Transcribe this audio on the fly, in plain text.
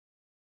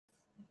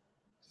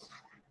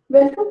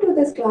Welcome to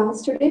this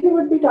class. Today we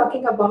would be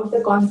talking about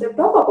the concept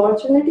of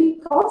opportunity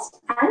cost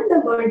and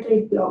the world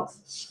trade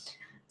blocks.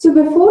 So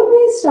before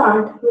we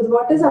start with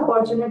what is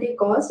opportunity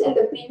cost, in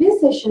the previous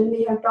session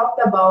we have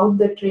talked about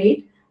the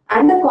trade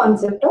and the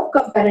concept of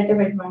comparative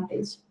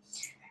advantage.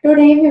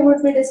 Today we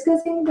would be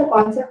discussing the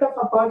concept of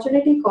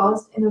opportunity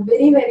cost in a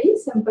very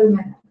simple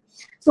manner.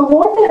 So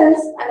what is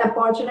an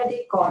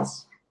opportunity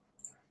cost?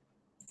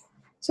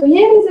 So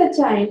here is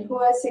a child who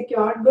has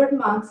secured good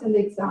marks in the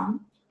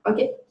exam.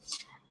 Okay.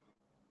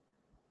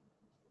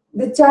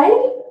 The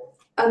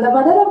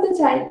mother of the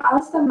child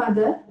asks the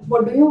mother,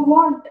 what do you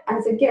want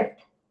as a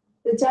gift?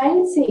 The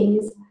child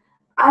says,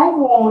 I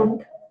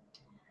want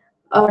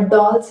a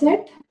doll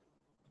set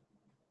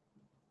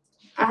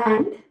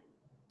and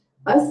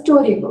a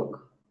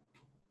storybook.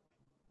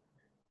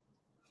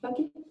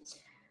 Okay.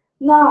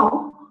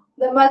 Now,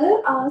 the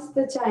mother asks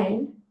the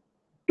child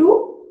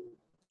to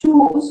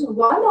choose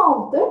one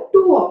of the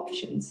two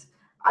options,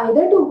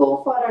 either to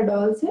go for a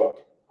doll set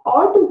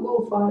or to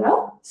go for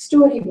a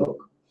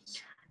storybook.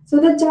 So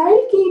the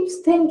child keeps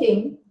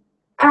thinking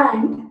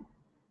and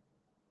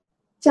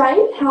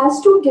child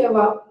has to give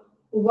up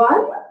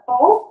one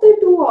of the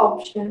two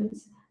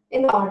options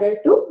in order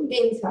to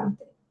gain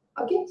something.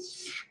 Okay,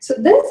 so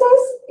this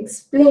is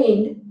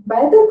explained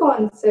by the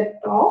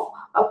concept of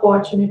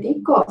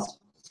opportunity cost.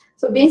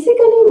 So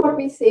basically what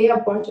we say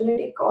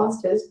opportunity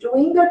cost is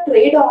doing a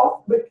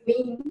trade-off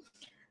between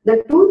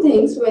the two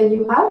things when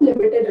you have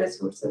limited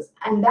resources,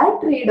 and that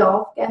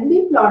trade-off can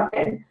be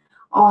plotted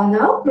on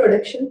a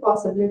production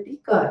possibility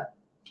curve.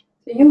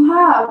 So you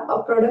have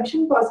a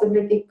production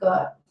possibility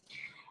curve,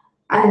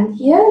 and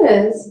here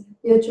is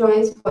your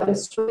choice for a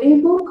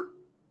storybook,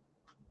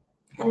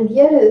 and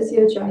here is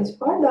your choice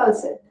for doll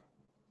set.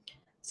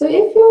 So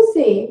if you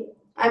say,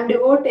 I'm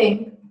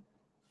devoting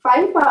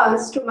 5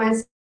 hours to my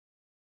study,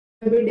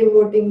 I will be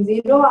devoting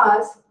 0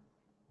 hours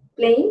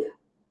playing.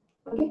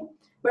 Okay.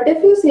 But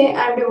if you say,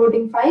 I'm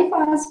devoting 5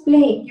 hours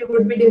playing, you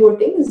would be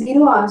devoting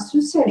 0 hours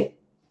to study.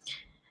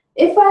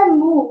 If I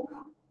move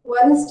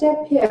one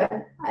step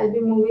here, I'll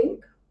be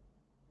moving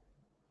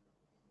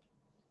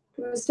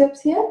 2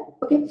 steps here.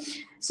 Okay.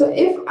 So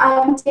if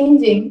I'm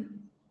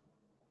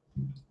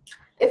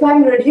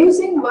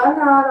reducing 1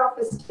 hour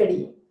of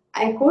study,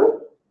 I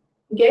could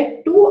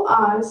get 2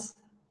 hours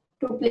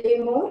to play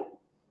more.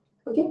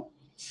 Okay.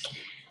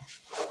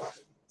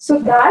 So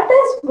that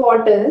is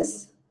what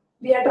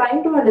we are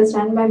trying to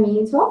understand by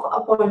means of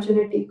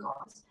opportunity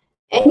cost.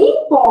 Any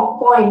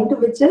point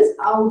which is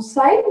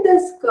outside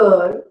this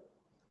curve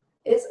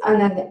is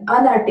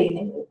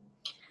unattainable.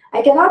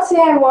 I cannot say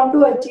I want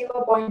to achieve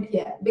a point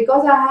here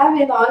because I have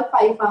in all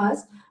 5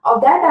 hours.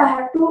 Of that, I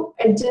have to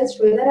adjust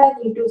whether I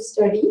need to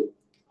study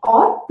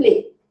or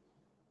play.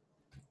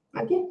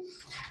 Okay.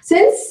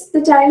 Since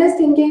the child is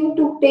thinking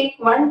to take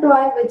one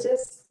toy which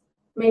is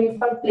meant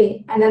for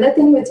play, another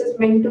thing which is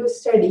meant to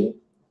study,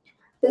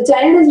 the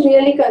child is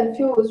really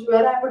confused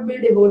where I would be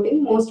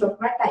devoting most of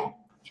my time.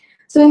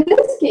 So in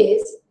this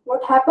case,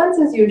 what happens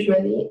is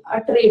usually a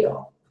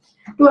trade-off.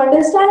 To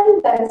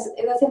understand this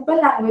in a simple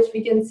language,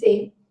 we can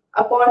say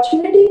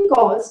opportunity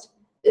cost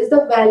is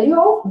the value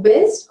of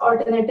best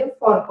alternative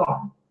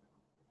foregone.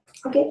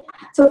 Okay.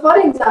 So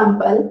for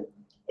example,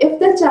 if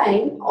the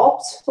child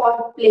opts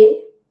for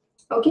play,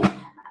 okay,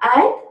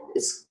 and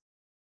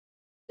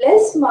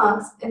less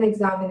marks in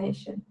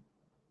examination,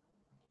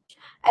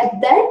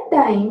 at that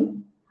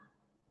time,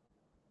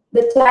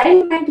 the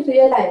child might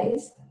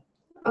realize,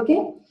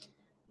 okay,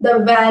 the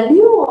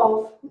value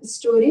of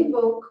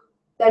storybook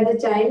that the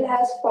child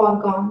has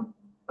foregone.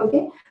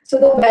 Okay, so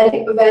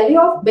the value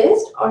of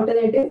best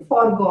alternative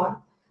foregone.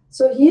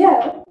 So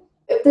here,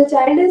 if the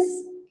child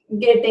is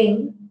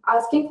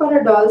asking for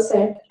a doll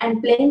set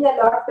and playing a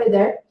lot with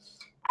it,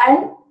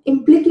 and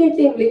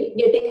implicatively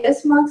getting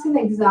less marks in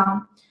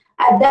exam,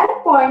 at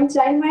that point,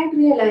 child might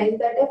realize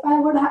that if I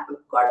would have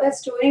got a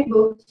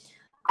storybook,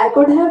 I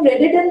could have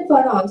read it in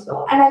fun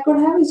also, and I could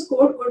have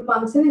scored good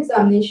marks in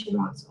examination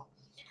also.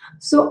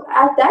 So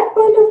at that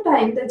point of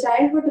time, the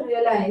child would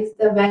realize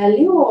the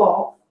value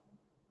of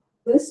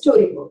the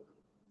storybook.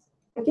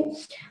 Okay,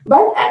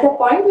 but at the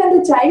point when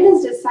the child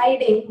is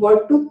deciding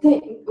what to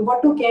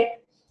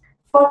get,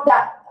 for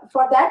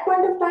that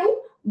point of time,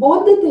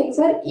 both the things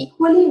are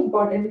equally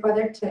important for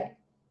that child.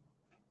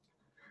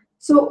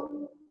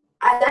 So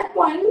at that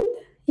point,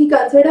 he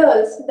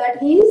considers that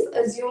he is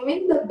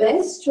assuming the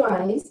best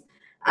choice,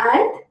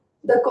 and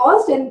the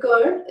cost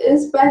incurred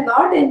is by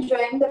not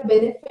enjoying the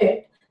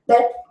benefit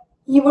that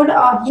he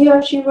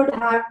or she would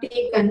have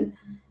taken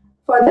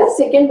for the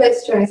second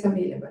best choice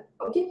available.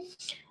 Okay,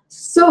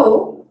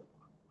 so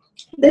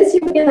this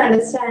you can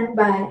understand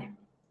by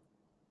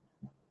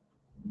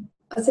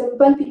a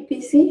simple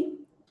PPC.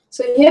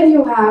 So here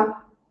you have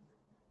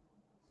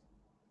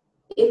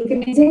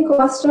increasing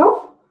cost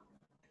of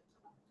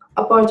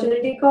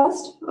opportunity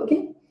cost.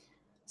 Okay,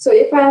 so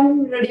if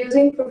I'm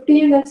reducing 50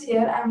 units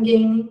here, I'm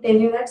gaining 10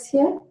 units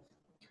here.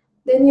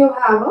 Then you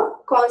have a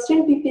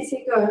constant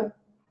PPC curve,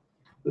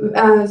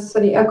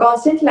 a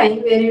constant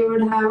line where you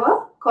would have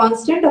a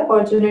constant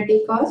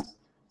opportunity cost.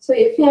 So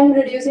if I am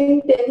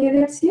reducing 10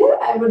 units here,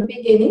 I would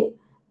be gaining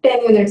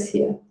 10 units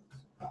here.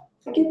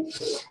 Okay.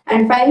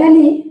 And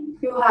finally,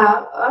 you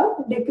have a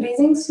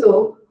decreasing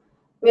slope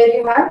where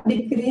you have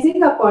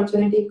decreasing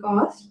opportunity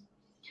cost.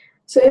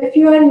 So if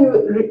you are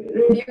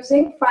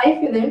reducing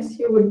 5 units,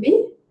 you would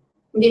be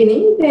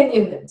gaining 10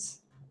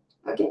 units.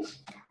 Okay.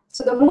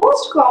 So the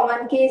most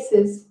common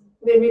cases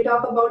where we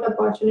talk about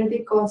opportunity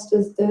cost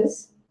is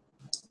this.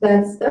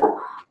 That's the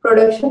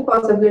production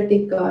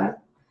possibility curve,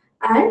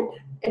 and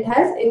it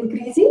has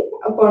increasing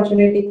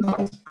opportunity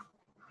cost.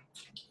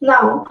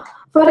 Now,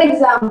 for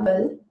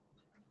example,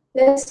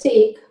 let's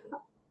take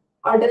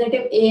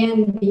alternative A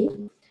and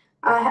B.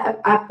 I have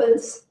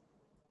apples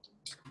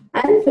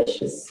and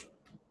fishes.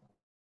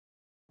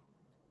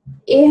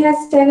 A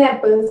has 10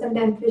 apples and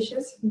 10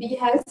 fishes. B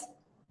has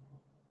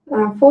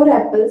 4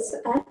 apples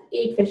and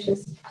 8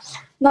 fishes.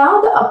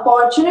 Now the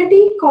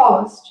opportunity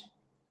cost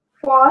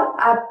for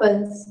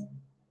apples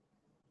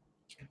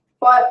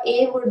for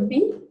A would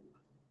be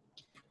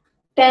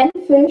 10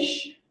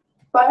 fish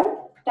per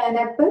 10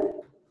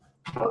 apple.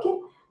 Okay.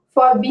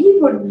 For B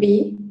would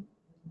be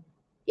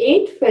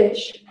 8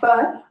 fish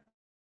per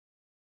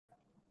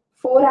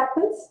 4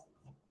 apples.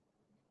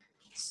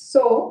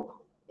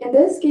 So in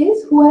this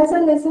case, who has a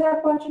lesser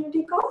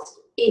opportunity cost?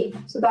 A.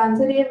 So the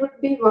answer here would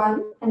be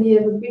 1 and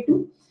here would be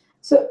 2.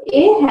 So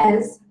A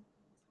has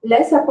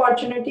less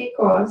opportunity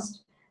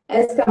cost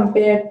as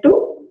compared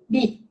to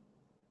B.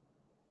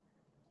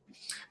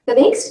 The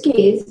next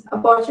case,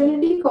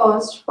 opportunity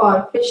cost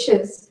for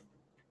fishes.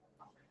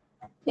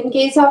 In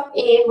case of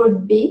A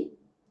would be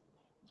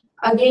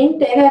again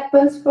 10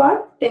 apples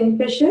for 10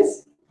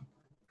 fishes,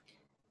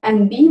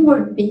 and B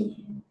would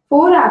be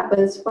 4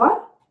 apples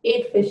for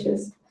 8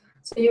 fishes.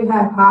 So you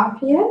have half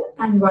here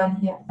and 1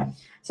 here.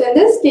 So in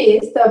this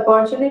case, the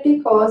opportunity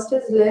cost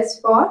is less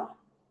for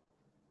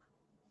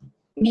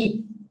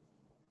B.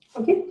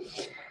 Okay.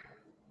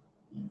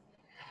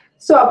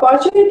 So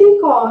opportunity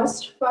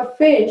cost for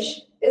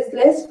fish is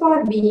less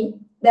for B.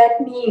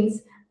 That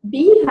means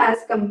B has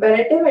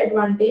comparative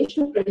advantage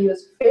to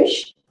produce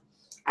fish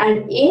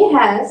and A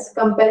has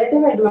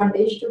comparative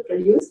advantage to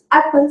produce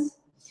apples.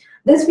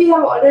 This we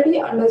have already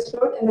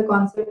understood in the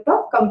concept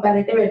of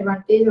comparative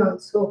advantage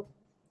also.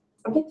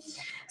 Okay,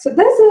 so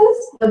this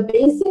is the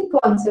basic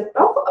concept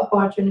of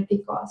opportunity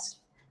cost.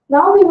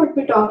 Now we would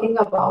be talking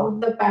about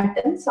the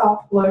patterns of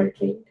world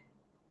trade.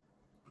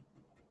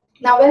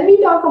 Now when we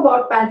talk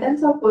about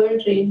patterns of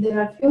world trade, there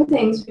are few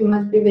things we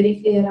must be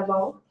very clear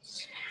about.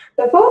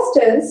 The first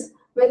is,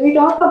 when we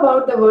talk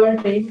about the world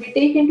trade, we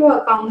take into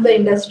account the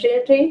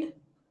industrial trade,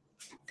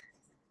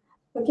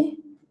 okay,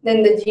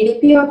 then the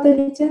GDP of the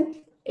region,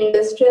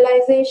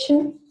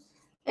 industrialization,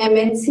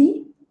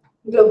 MNC,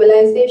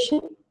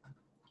 globalization,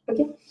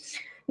 okay.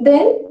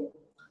 Then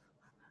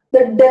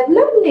the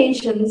developed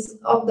nations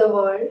of the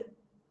world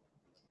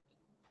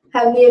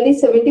have nearly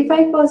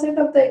 75%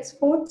 of the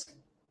exports.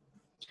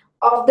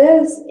 Of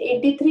this,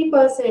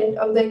 83%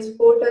 of the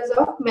exporters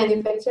of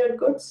manufactured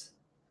goods.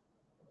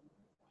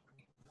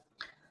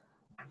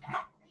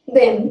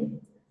 Then,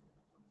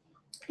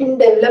 in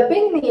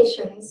developing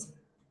nations,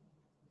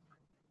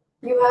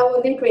 you have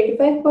only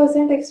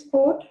 25%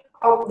 export.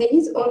 Of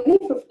these, only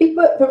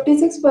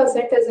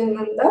 56% is in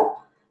the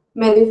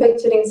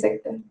manufacturing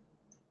sector.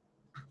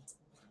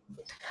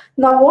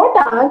 Now, what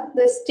are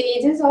the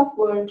stages of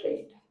world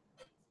trade?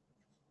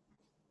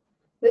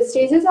 The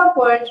stages of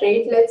world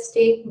trade, let's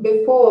take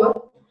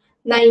before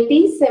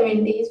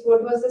 1970s,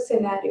 what was the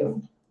scenario?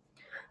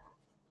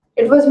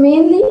 It was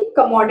mainly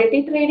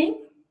commodity trading.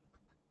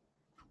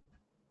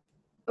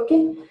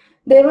 Okay,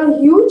 there were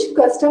huge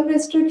custom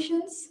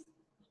restrictions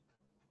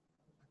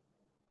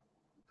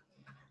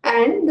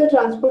and the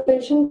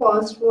transportation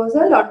cost was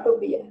a lot to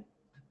bear.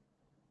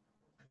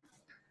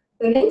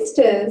 The next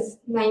is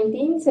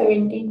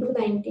 1970 to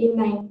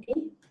 1990.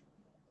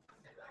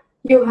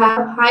 You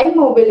have high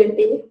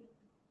mobility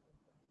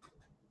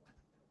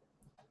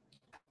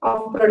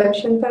of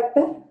production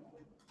factor.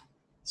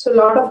 So,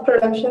 lot of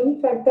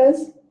production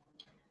factors.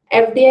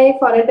 FDI,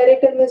 foreign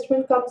direct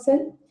investment, comes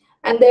in,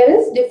 and there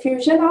is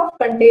diffusion of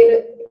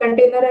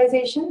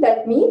containerization.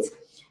 That means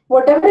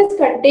whatever is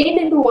contained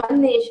into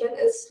one nation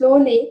is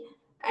slowly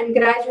and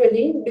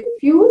gradually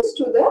diffused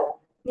to the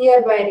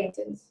nearby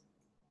regions.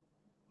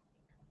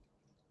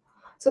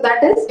 So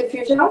that is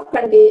diffusion of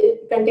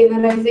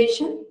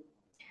containerization.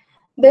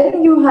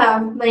 Then you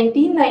have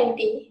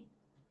 1990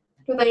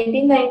 to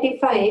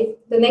 1995,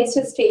 the next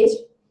stage.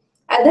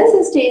 At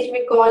this stage,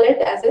 we call it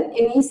as an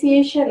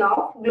initiation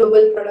of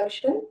global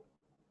production.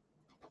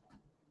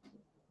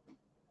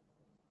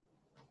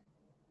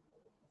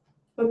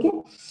 Okay,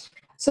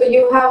 so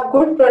you have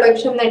good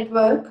production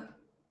network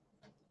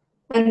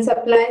and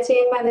supply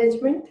chain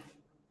management.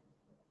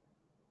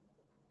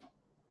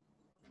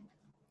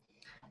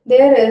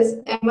 There is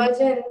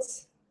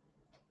emergence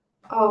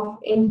of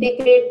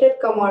integrated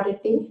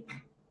commodity,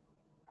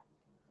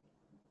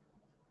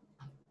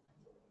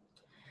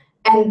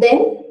 and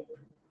then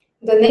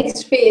the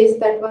next phase,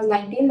 that was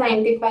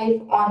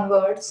 1995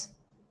 onwards,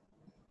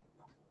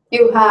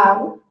 You have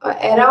an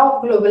era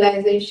of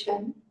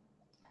globalization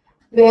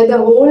where the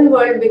whole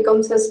world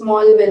becomes a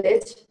small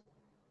village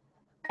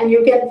and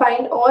you can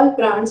find all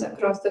brands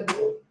across the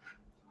globe.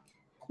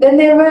 Then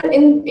there were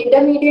in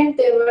intermediate,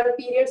 there were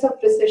periods of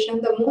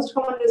recession. The most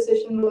common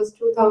recession was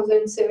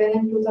 2007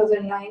 and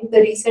 2009,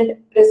 the recent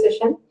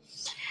recession.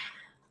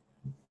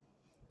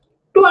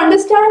 To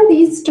understand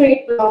these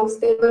trade blocks,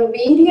 there were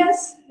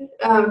various,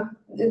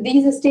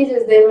 these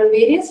stages, there were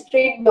various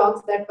trade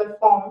blocks that were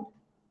formed.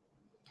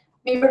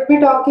 We would be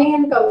talking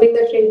and covering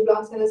the trade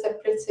blocks in a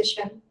separate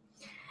session.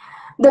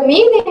 The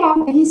main aim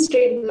of these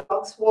trade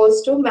blocks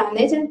was to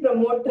manage and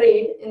promote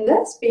trade in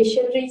the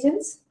spatial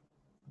regions.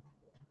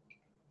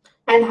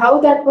 And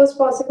how that was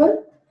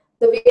possible?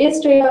 The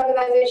various trade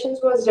organizations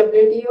was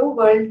WTO,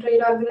 World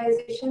Trade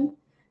Organization.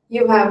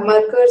 You have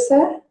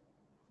Mercosur,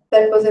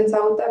 that was in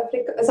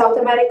South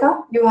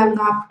America. You have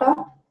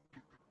NAFTA,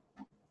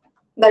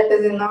 that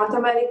is in North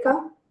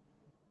America.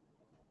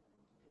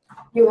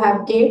 You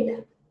have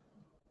GATT.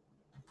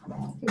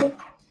 Okay.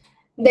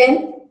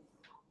 Then,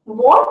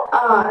 what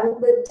are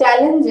the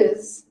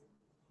challenges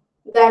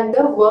that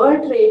the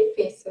world trade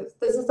faces?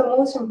 This is the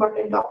most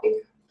important topic.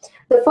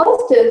 The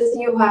first is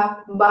you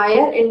have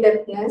buyer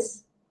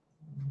indebtedness.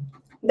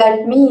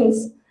 That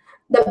means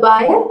the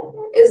buyer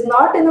is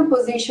not in a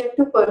position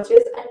to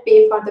purchase and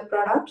pay for the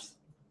products.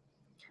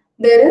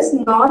 There is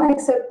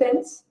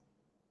non-acceptance.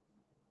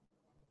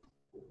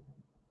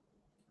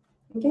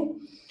 Okay.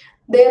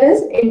 There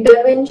is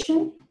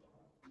intervention.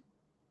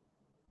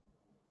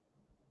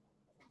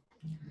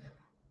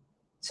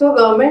 So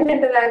government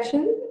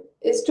interaction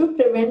is to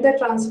prevent the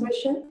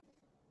transmission.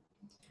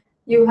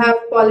 You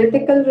have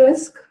political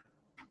risk.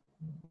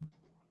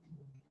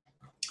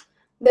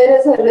 There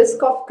is a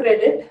risk of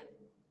credit.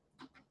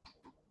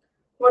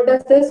 What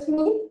does this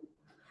mean?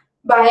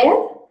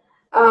 Buyer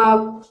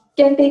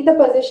can take the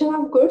possession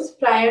of goods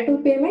prior to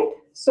payment.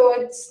 So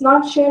it's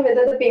not sure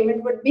whether the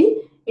payment would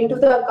be into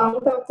the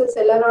account of the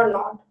seller or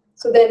not.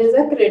 So there is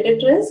a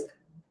credit risk.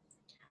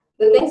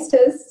 The next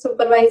is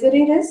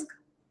supervisory risk.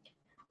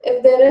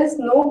 If there is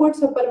no good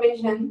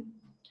supervision,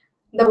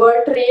 the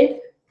world trade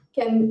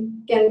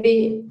can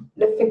be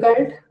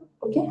difficult.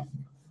 Okay.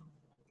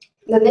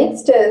 The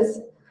next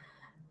is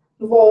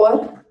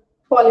war,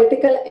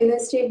 political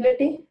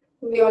instability.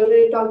 We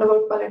already talked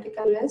about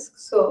political risk.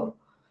 So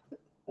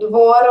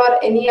war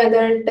or any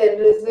other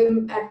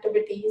terrorism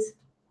activities.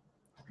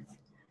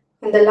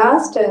 And the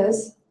last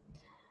is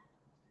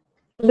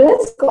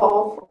risk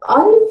of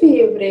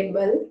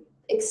unfavorable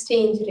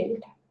exchange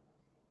rate.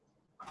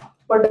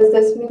 What does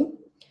this mean?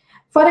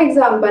 For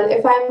example,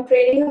 if I am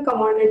trading a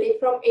commodity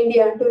from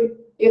India to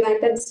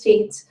United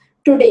States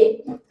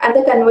today and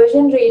the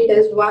conversion rate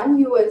is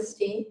 1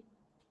 USD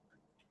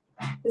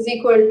is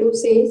equal to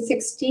say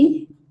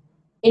 60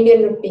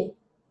 Indian rupee.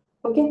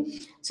 Okay,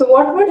 so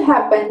what would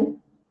happen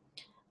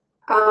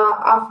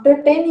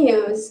after 10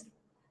 years?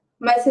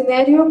 My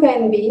scenario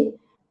can be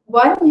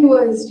 1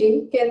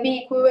 USD can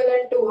be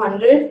equivalent to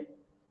 100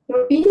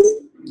 rupees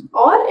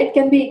or it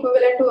can be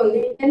equivalent to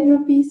only 10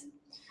 rupees.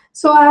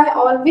 So I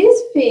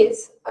always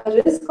face a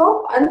risk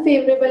of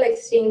unfavorable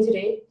exchange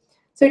rate.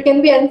 So it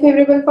can be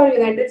unfavorable for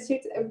United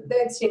States if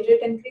the exchange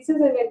rate increases,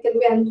 and it can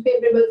be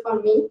unfavorable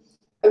for me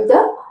if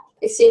the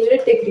exchange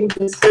rate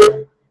decreases.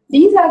 So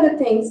these are the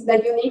things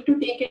that you need to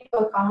take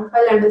into account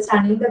while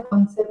understanding the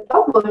concept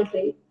of world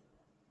trade.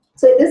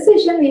 So in this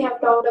session, we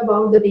have talked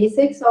about the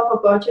basics of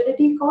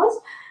opportunity cost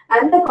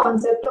and the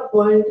concept of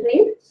world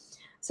trade.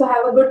 So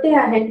have a good day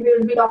ahead. We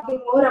will be talking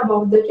more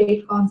about the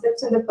trade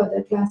concepts in the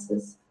further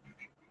classes.